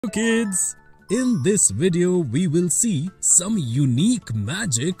Kids, in this video we will see some unique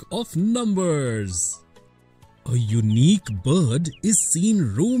magic of numbers. A unique bird is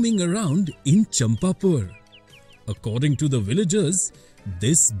seen roaming around in Champapur. According to the villagers,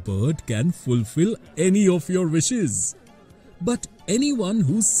 this bird can fulfill any of your wishes. But anyone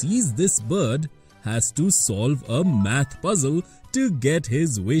who sees this bird has to solve a math puzzle to get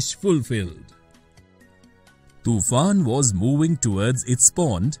his wish fulfilled. Tufan was moving towards its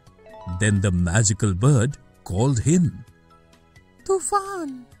pond. Then the magical bird called him.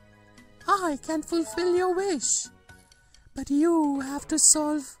 Tufan, I can fulfill your wish. But you have to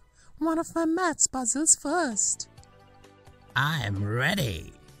solve one of my maths puzzles first. I am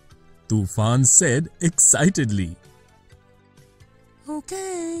ready, Tufan said excitedly.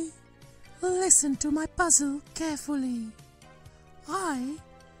 Okay, listen to my puzzle carefully. I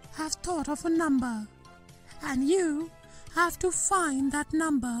have thought of a number, and you have to find that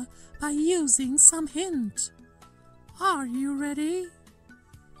number by using some hint. Are you ready?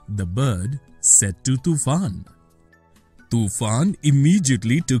 The bird said to Tufan. Tufan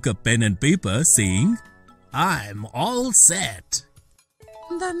immediately took a pen and paper saying, I'm all set.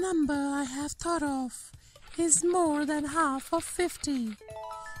 The number I have thought of is more than half of 50.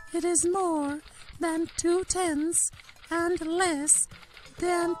 It is more than 2 tens and less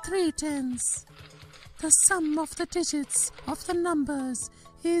than 3 tens. The sum of the digits of the numbers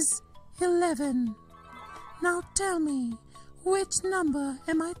is 11. Now tell me, which number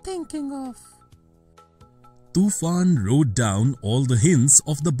am I thinking of? Tufan wrote down all the hints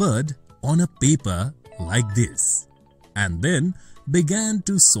of the bird on a paper like this, and then began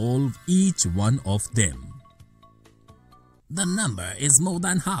to solve each one of them. The number is more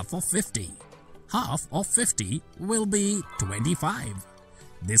than half of 50. Half of 50 will be 25.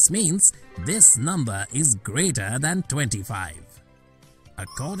 This means this number is greater than 25.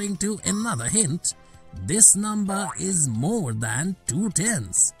 According to another hint, this number is more than 2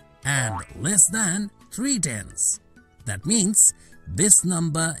 tens and less than 3 tens. That means this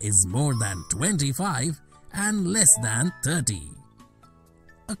number is more than 25 and less than 30.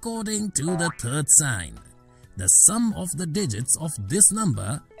 According to the third sign, the sum of the digits of this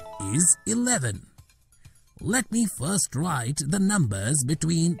number is 11. Let me first write the numbers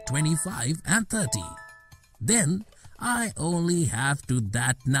between 25 and 30. Then I only have to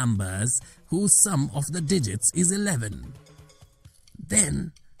that numbers whose sum of the digits is 11.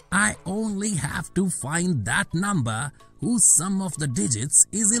 Then I only have to find that number whose sum of the digits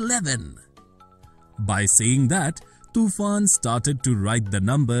is 11. By saying that, Tufan started to write the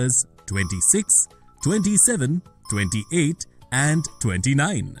numbers 26, 27, 28 and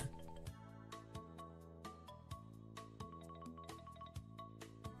 29.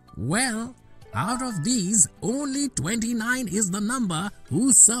 Well, out of these, only 29 is the number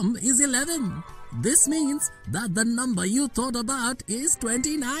whose sum is 11. This means that the number you thought about is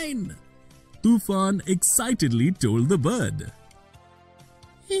 29. Tufan excitedly told the bird.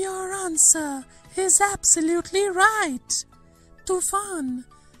 Your answer is absolutely right. Tufan,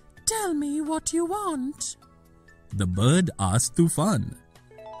 tell me what you want. The bird asked Tufan.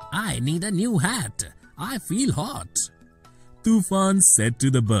 I need a new hat. I feel hot. Tufan said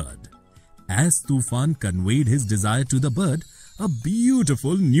to the bird. As Tufan conveyed his desire to the bird, a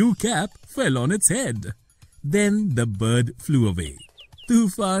beautiful new cap fell on its head. Then the bird flew away.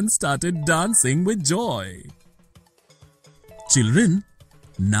 Tufan started dancing with joy. Children,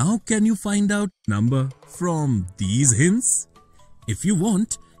 now can you find out number from these hints? If you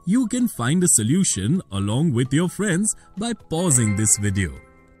want, you can find a solution along with your friends by pausing this video.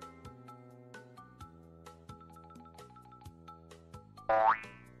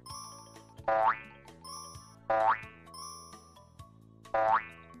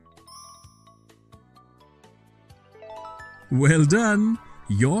 Well done!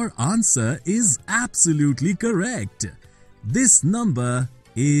 Your answer is absolutely correct. This number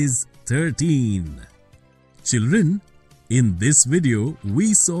is 13. Children, in this video,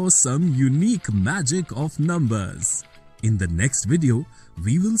 we saw some unique magic of numbers. In the next video,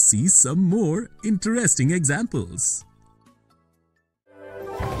 we will see some more interesting examples.